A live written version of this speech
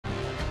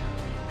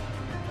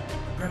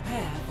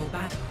Prepare for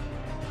battle.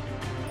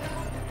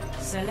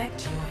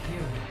 Select your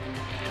hero.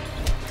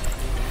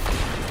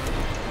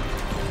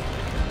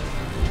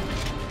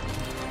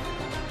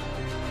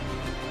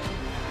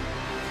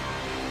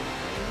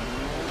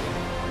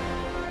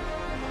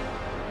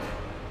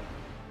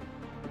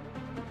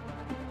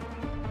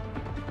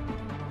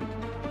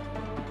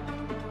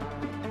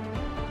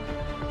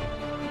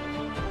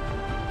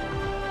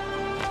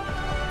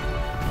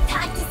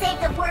 Time to save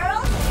the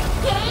world?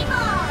 Game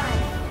on!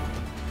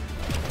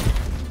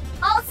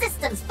 All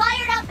systems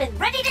fired up and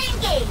ready to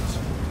engage!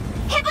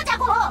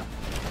 해보자고!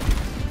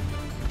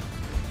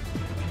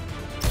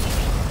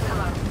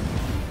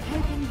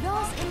 Helping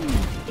those in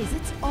need is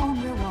its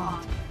own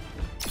reward.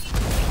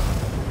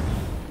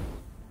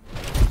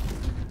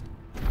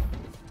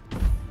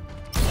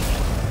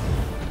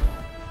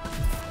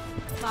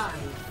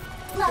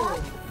 Five, Love,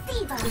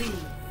 Diva! 3,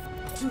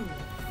 2,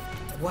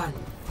 1.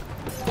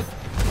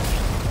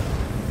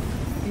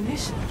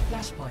 Initial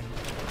flashpoint.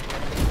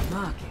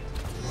 Mark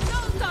it.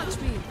 Don't touch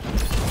me!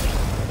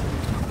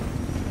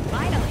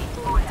 Finally,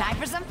 time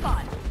for some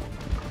fun.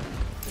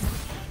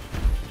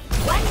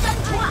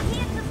 완전 좋아!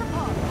 Here's the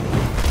support.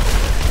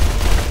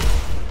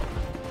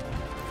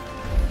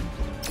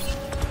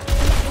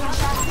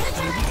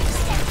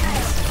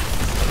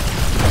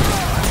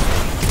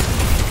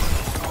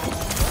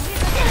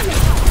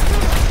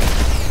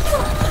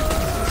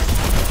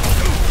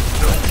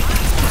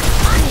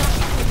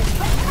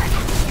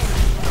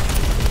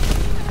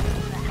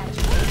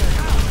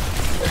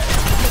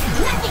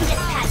 Nothing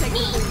gets past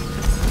me!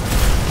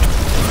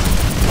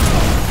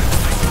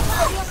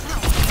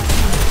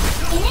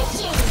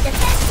 Initiating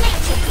defense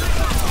matrix!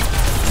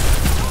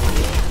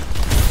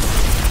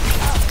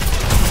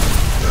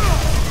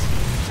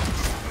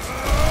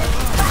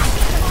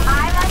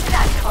 I like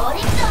that!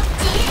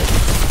 어림없지!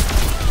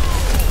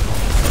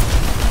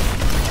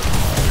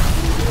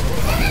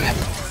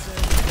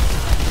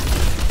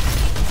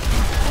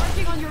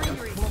 Working on your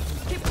injury.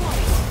 Keep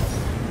quiet.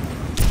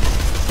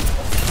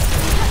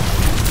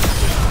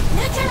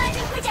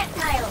 Neutralizing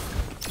projectile!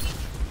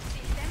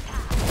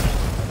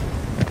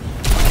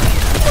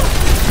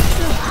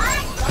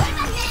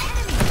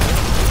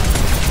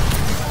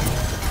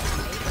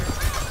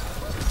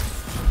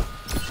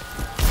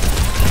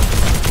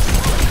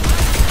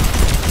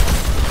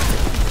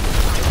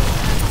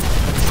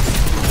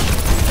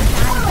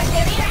 Forward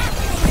barrier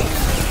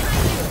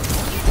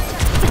activated!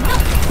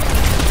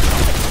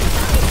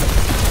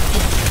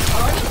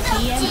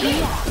 어림없지!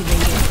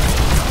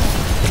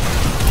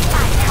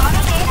 I'm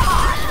coming in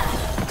hot!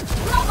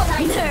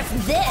 Mobilize! Nerf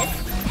this!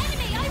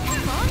 Enemy,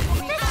 I'm on!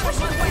 This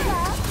pushing way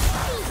up!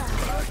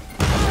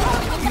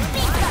 In the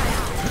big gun!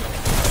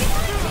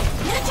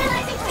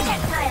 Neutralizing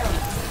projectile!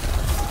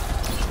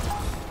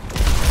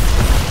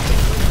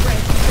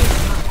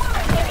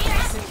 Forward barrier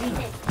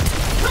activated!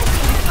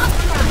 Pushing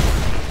upfront!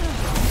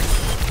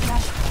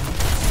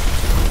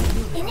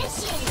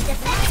 Initiating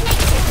defense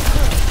matrix!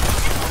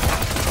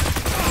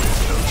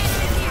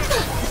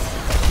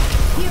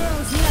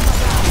 Heroes never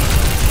die.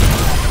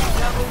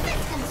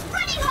 Systems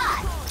running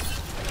hot!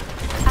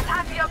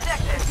 Attack the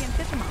objective.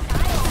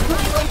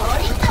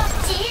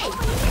 어림없지!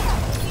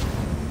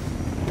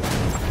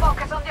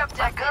 Focus on the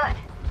objective. Good.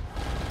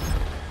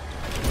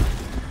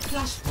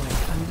 Flashpoint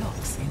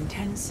unlocks in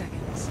 10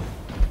 seconds.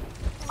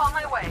 On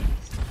my way.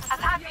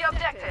 Attack the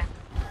objective.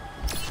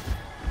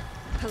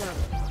 Hello.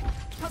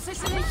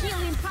 Positioning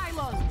healing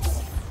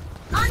pylons.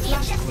 On the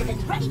objective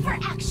and ready for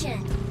action!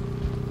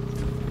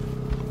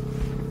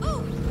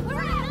 Ooh,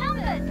 we're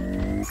outnumbered!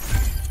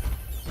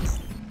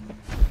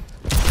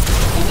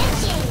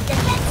 Initiating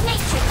defense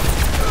matrix!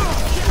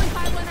 Healing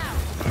pylon out.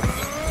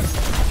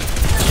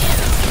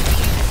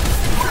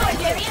 Forward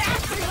barrier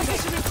activated!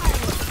 Positioning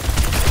pylon.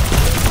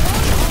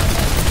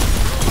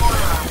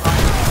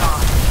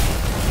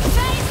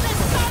 Face the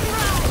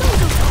sunrise.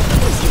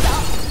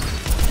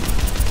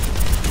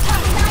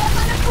 Top dial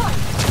on the point!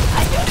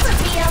 I think we're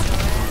real!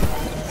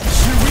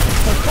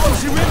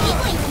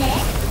 이거 있네!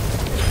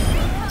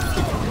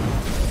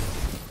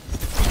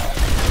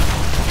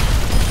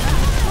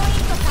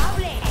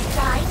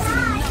 Die,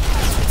 die!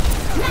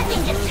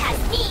 Nothing gets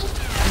past me!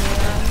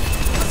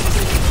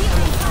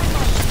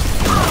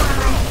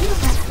 You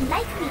must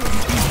like me!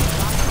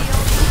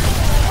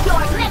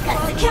 Your mecha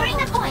securing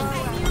the point!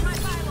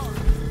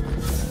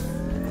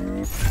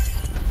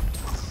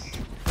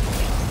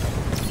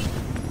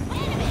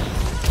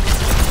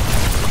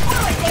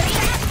 Forward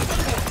barrier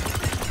activated!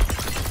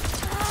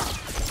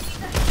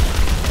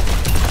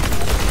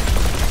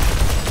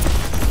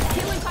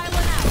 Healing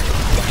pylon out.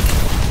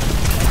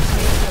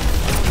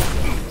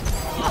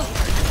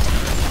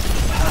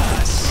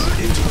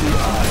 Into the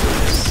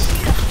eyes.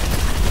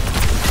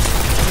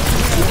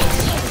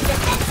 Initiating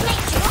defense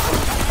matrix!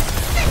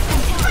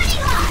 Systems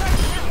running hot!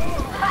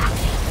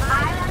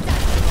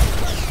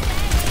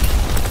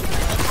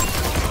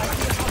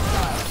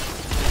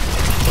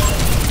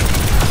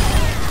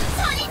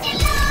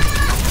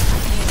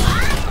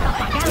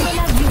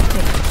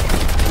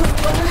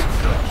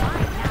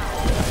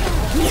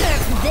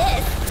 Nerf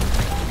this!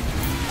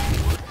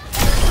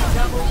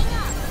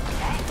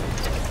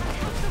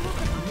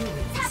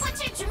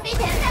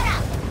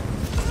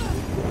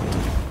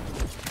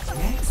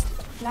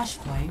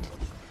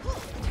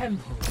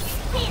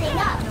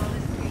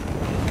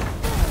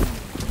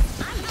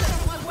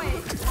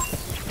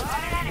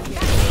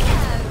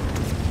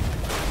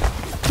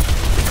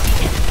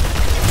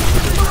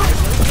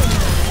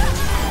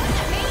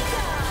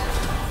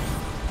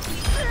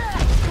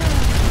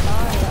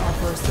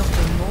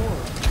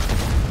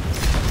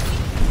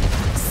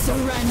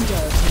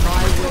 Surrender to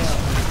my will.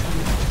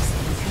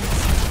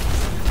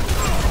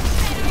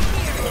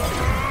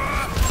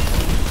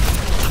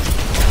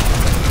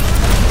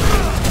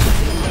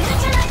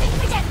 Neutralizing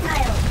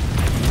projectile.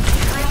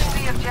 Reach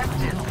the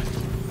objective.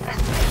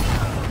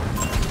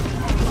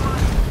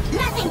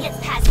 Nothing gets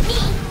past me.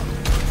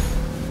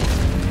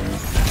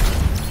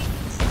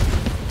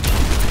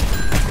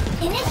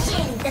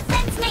 Initiating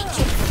defense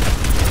matrix.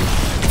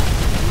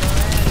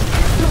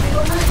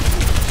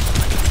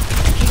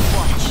 Keep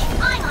watch.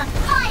 I'm on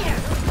fire.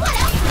 What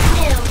else is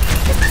new?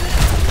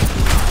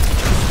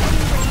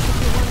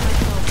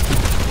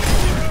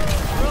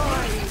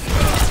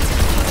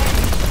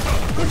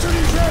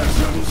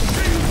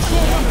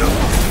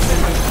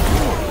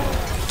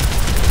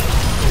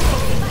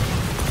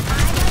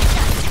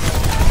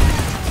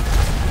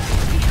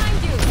 Behind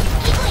you.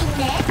 Healing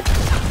net.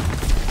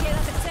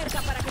 Quédate cerca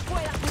para que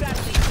pueda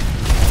curarte.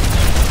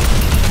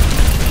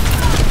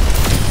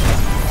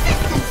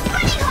 Systems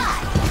running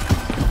hot.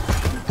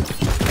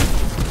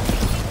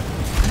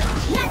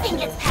 Nothing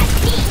gets past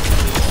me.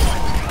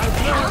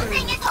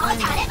 Housing is all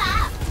time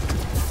up.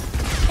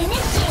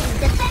 Initiating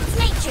defense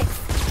matrix.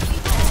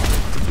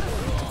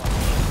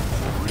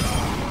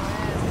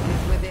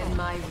 Within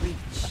my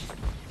reach.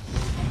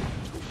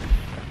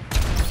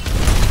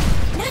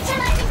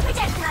 Neutralizing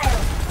projectile.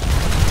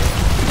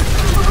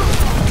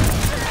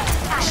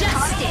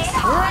 Justice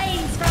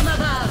reigns from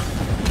above.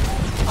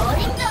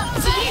 Holding the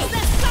Seize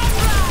the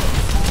sunrise.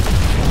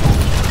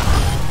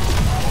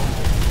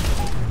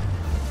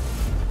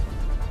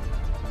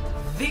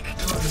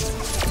 Victory.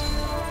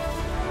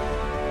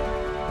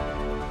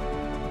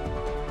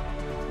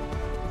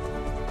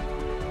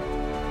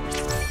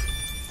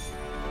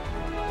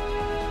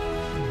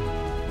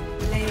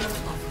 Player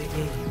of the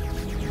game.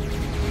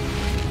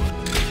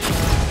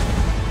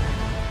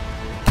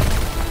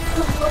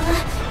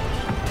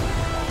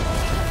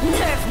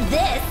 Nerf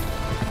this.